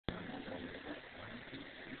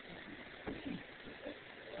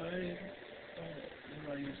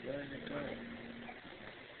letting it go.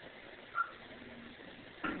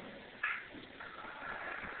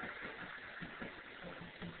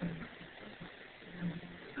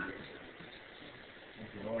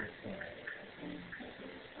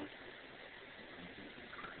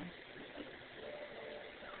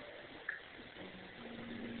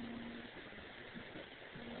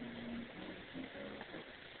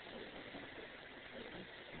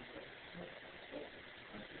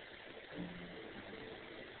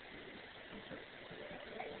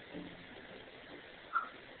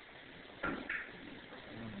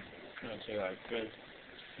 It's gonna take like a good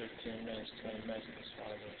 15 minutes, 20 minutes to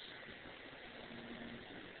swallow this.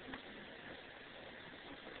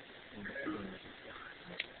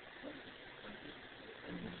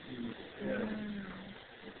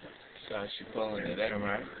 So she's pulling it in,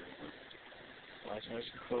 right? Watch how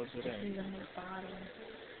she pulls it in. Watch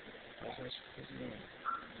how she pulls it in.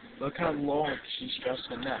 Look how long she stretched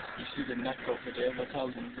her neck. You see the neck over there? Look how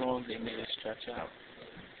long they made it stretch out.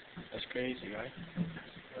 That's crazy, right?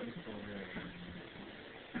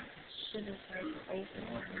 Shit is like open.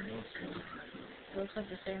 Looks like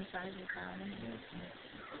the same size as Albino.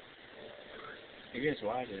 It gets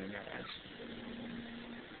wider than that, actually.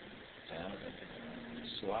 Damn,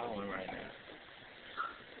 it's swallowing right now.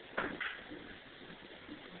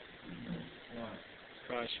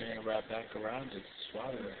 Probably she ain't wrapped back around it to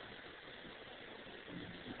swallow it.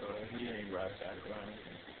 Or he ain't wrapped back around it.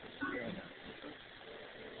 Yeah.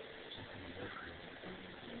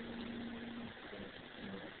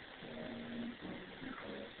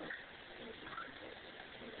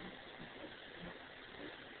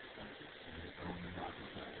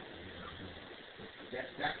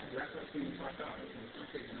 That's what you talk about.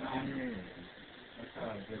 That's how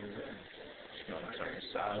I get it in. She's gonna turn it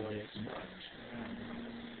sideways. You're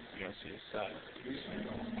gonna see it sideways.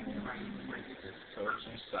 So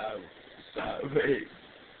she's sideways.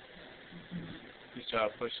 He's trying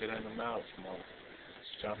to push it in the mouth more.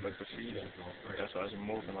 She's trying to put the feet in. That's why she's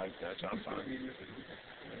moving like that. Trying to find it.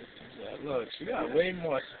 Yeah, look, she got way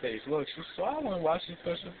more space. Look, she's swallowing while she's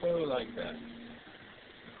pushing forward like that.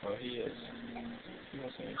 Oh, he is. You know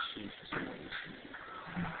what I'm saying? She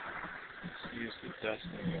used to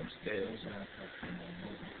dusting upstairs.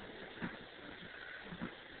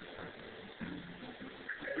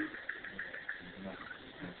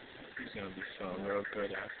 He's gonna be feeling real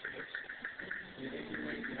good after this.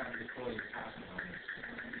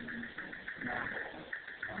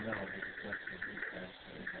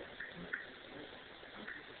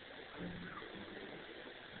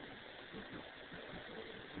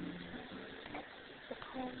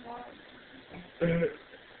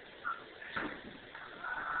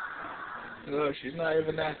 Look, she's not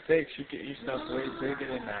even that thick. She could eat stuff way bigger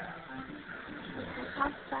than that. How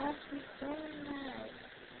fast we doing that?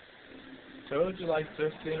 Told you like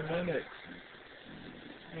 15 minutes.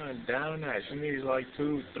 You're going down that. She needs like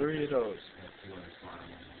 2, 3 of those.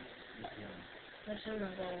 That shit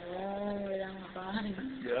gonna go all the way down my body.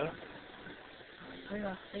 Yeah? We're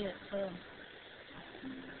gonna see it too.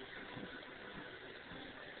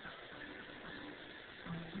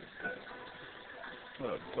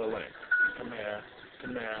 Look, pull in. Come here.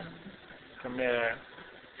 Come here. Come here.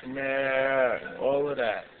 Come here. All of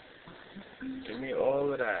that. Give me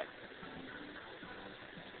all of that.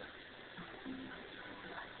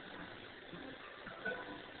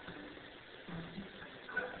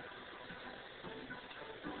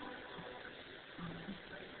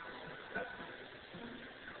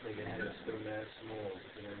 Make it head still mad small,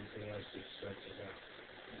 and everything else just stretches out.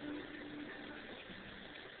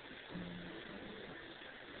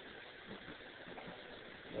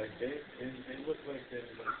 Like they look like they're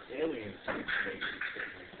like aliens.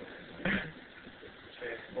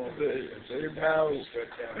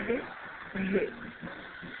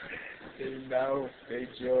 They know they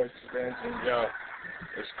jaw expansion, yo.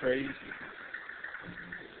 It's crazy.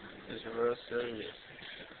 It's real serious.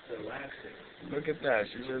 It's elastic. Look at that.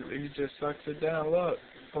 He just sucks it down. Look,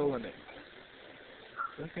 pulling it.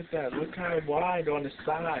 Look at that. Look how wide on the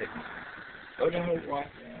side. Look at how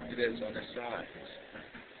wide it is on the side.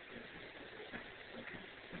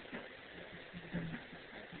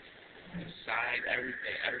 The side,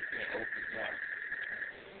 everything opens up.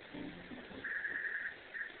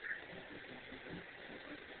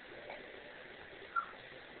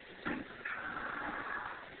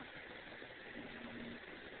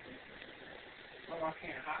 Oh, I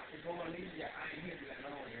can't hop the ball easy. I ain't hitting that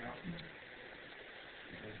on, you know.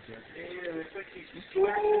 Yeah, it's like he's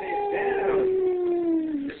slapping it down.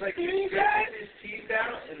 It's like he's stretching his teeth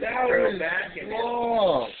out and then throw it back and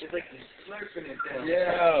it's like he's slurping it down.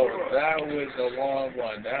 Yo, that was a long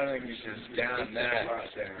one. That thing is just down that. In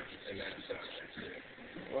that side.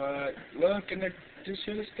 What? Look, and this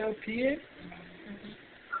shit is still peeing?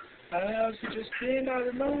 How the hell is he just peeing out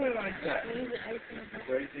of nowhere like that?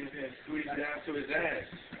 Everything's getting squeezed down to his ass.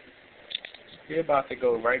 He about to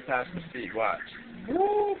go right past his feet. Watch.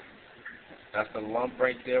 Woo! That's the lump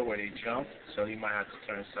right there where he jumped, so he might have to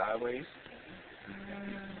turn sideways.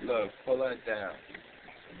 Look, pull that down.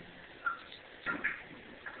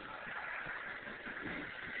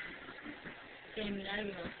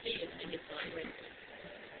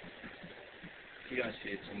 You're gonna see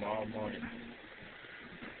it tomorrow morning.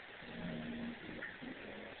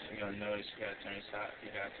 You're gonna notice you gotta turn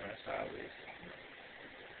sideways.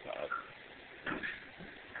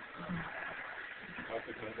 I have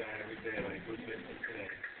to come down every day, like, what's it today?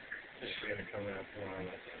 She's gonna come out for him,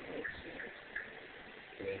 like, oh, shit.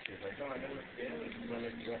 And then she's like, oh, I never forget. I'm gonna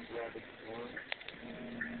let you up to rabbit before.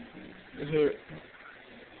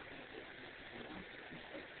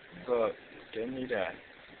 Look, give me that.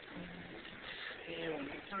 Damn, when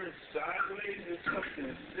you turn sideways, it's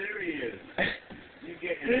something serious. You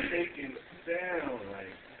getting taken down,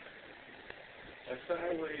 like, a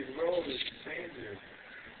sideways roll is dangerous.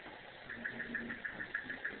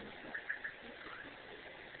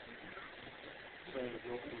 Trying to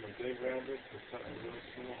go from a big rabbit to something real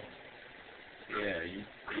small.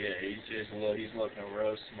 He's looking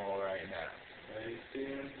real small right now. Now you see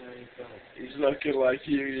him, now you don't. He's looking like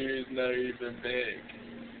he's not even big.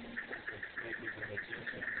 Like he's a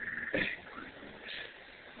magician.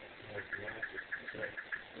 Like magic. Right.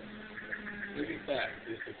 Look at that,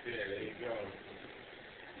 disappear, there you go.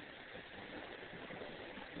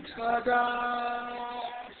 Ta-da!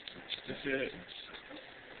 That's it.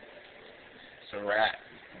 It's a rat.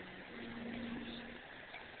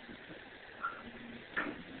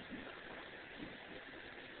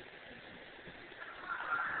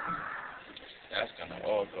 That's gonna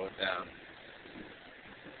all go down.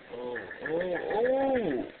 Oh,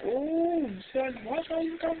 son, watch how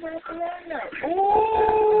you come wrap around now.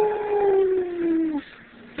 Oh!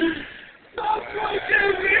 Stop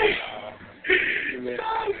fucking me!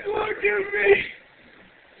 Stop fucking me!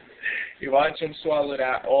 You watch him swallow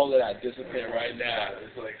that, all of that disappear right now.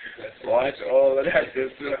 It's like, Watch all of that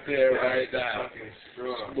disappear right now. fucking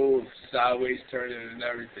straw. Smooth, sideways turning and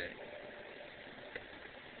everything.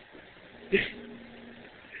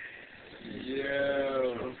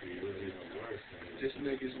 Yo, this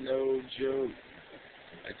nigga's no joke.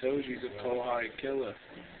 I told you he's a cold-hearted killer.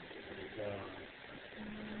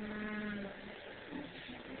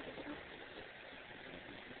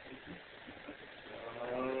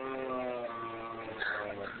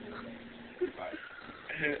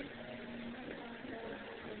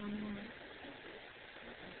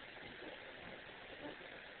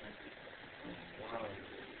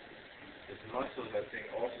 Muscles, I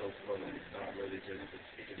think, also pulling. It's not really just the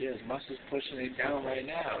teeth. Yeah, his muscles pushing it down right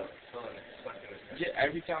now. Pulling it, sucking it. Yeah,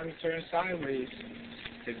 every time he turns sideways,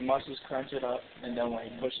 his muscles crunch it up, and then when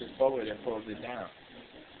he pushes forward, it pulls it down.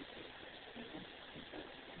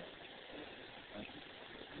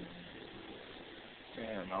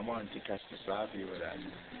 Damn, I wanted to catch the side view of that.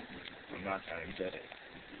 I'm not trying to get it.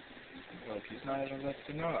 Look, he's not even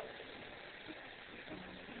lifting up.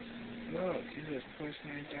 Look, he's just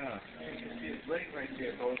pushing it down. You can see his leg right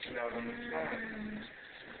there bulging out on the side.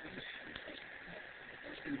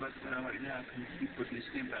 He's busting out right now because he keeps putting his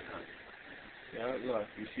skin back up. Yeah,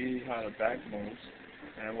 look, you see how the back moves.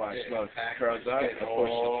 And watch, Yeah, look, curls up and all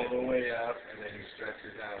pushes the way up, and then he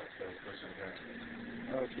stretches out, so he pushes down.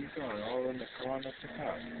 Oh, keep going, all in the corner to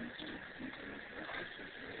top.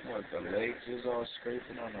 What, the legs is all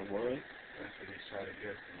scraping on the wood? That's what he's trying to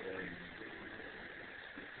get from the legs.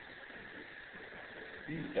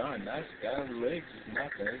 He's done. That legs is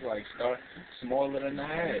nothing. It's like start smaller than the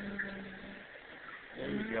head. There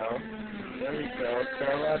we go. There we go.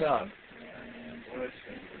 Curl that up. Push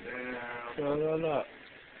him down. Curl that up.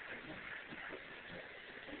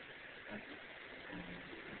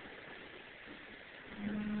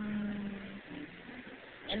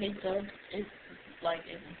 And it does, it's like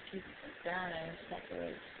it keeps down and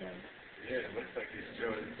separates them. Yeah, it looks like he's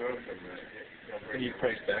showing both of them right. He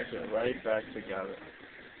puts that shit right back together.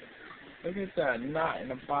 Look at that knot in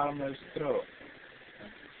the bottom of his throat.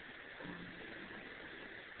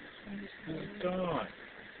 It's gone.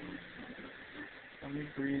 Let me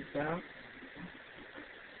breathe out.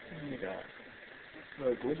 Look at that.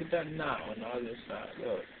 Look at that knot on the other side.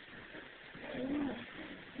 Look.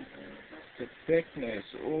 The thickness.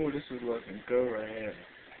 Oh, this is looking good right here.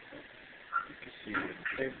 You can see the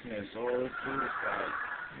thickness all through the side.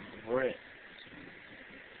 Right.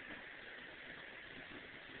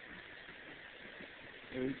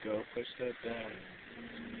 Here we go. Push that down.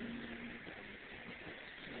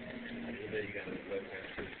 You gotta let that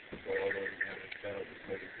shit go all over down the cell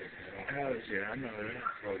before you pick it up. Hell yeah, I know that.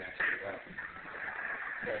 Throw that shit out.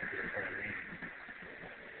 That's your friend.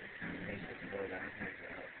 You need to throw that nigga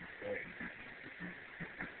out. Wait.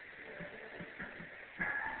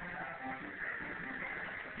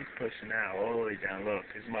 He's pushing out all the way down. Look,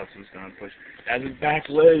 his muscles gonna push. That's his back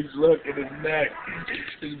legs. Look at his neck.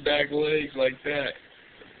 His back legs like that.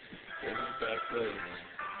 That's his back legs.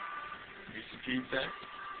 You should keep that.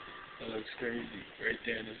 That looks crazy. Right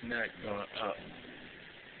there in his neck going up.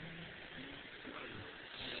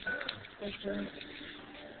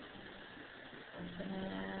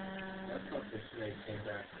 That's what the snake came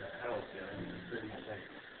back to health,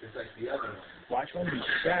 it's like the other one. Watch when he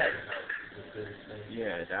sheds.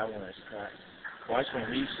 Yeah, that one is cracked. Watch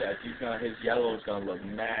when he sheds. His yellow is gonna look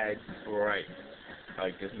mad bright.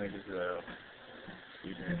 Like this nigga's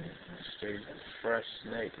straight fresh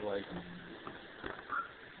snake. Like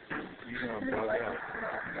he's gonna bug out.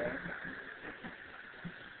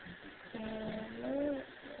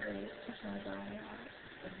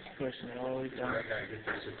 Pushing it all the way down. I gotta get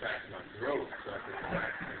this shit past my throat so I can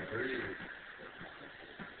relax and breathe.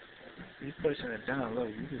 He's pushing it down. Look,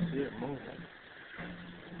 you can see it moving. You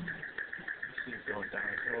see it going down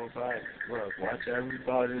his whole body. Look, watch every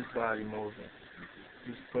part of his body moving.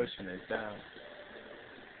 He's pushing it down.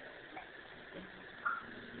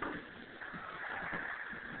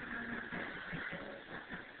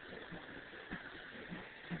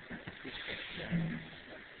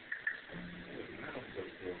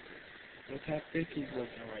 Look how thick he's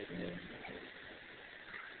looking right there.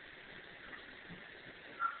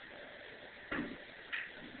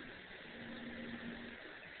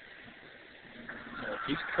 Look,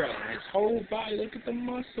 he's curling his whole body. Look at the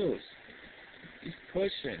muscles. He's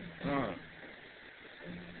pushing.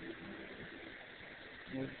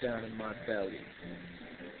 Look down in my belly.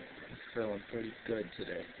 I'm feeling pretty good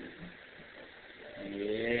today.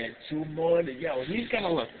 Yeah, 2 more. Yo, he's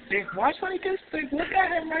gonna look thick. Watch when he gets thick. Look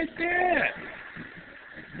at him right there.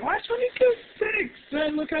 Watch when he gets thick,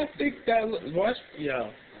 son. Look how thick that looks. Watch.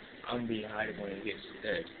 Yo, I'm gonna be hiding when he gets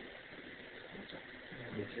thick.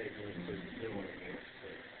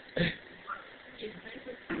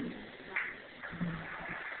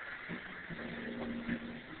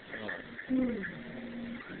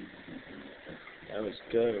 That was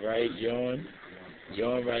good, right? Yawn.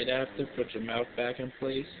 Yawn right after. Put your mouth back in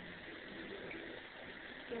place.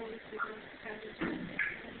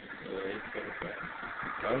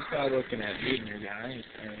 Don't start looking at me, nigga. I ain't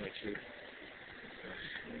playing with you.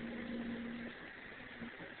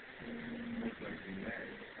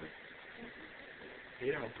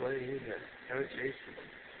 He don't play either. He'll chase you.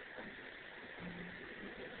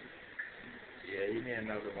 Yeah, you need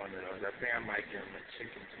another one of those. I think I might give him a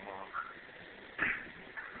chicken tomorrow.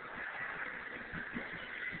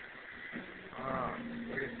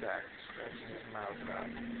 Look at that. Stretching his mouth out.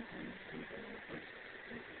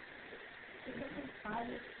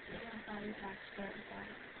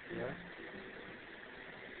 Yeah?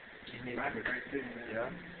 He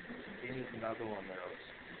needs another one of those.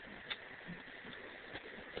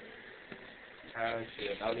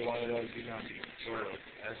 Shit, another one of those, you're gonna be spoiled.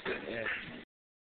 That's the end.